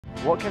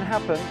what can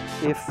happen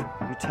if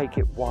you take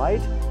it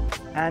wide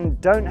and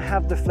don't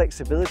have the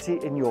flexibility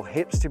in your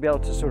hips to be able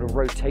to sort of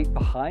rotate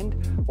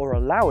behind or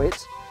allow it,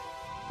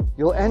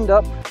 you'll end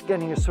up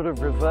getting a sort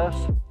of reverse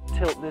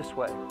tilt this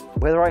way.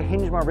 Whether I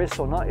hinge my wrists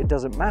or not, it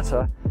doesn't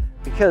matter,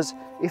 because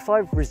if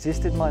I've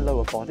resisted my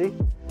lower body,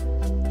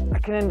 I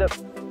can end up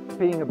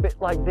being a bit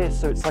like this,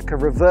 so it's like a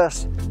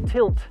reverse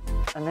tilt,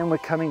 and then we're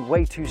coming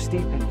way too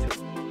steep into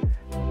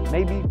it.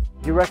 Maybe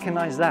you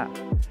recognize that.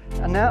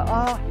 And there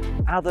are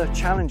other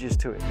challenges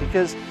to it,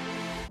 because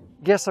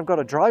yes, I've got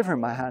a driver in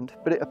my hand,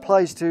 but it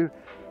applies to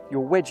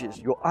your wedges,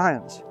 your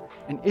irons.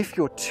 And if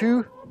you're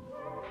too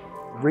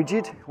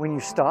rigid when you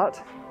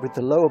start with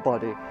the lower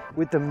body,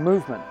 with the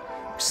movement,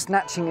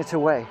 snatching it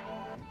away,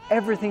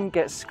 everything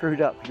gets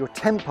screwed up, your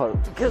tempo,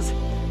 because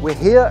we're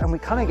here and we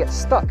kind of get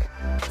stuck.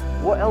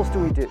 What else do?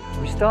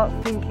 We start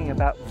thinking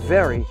about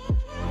very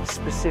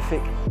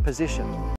specific positions.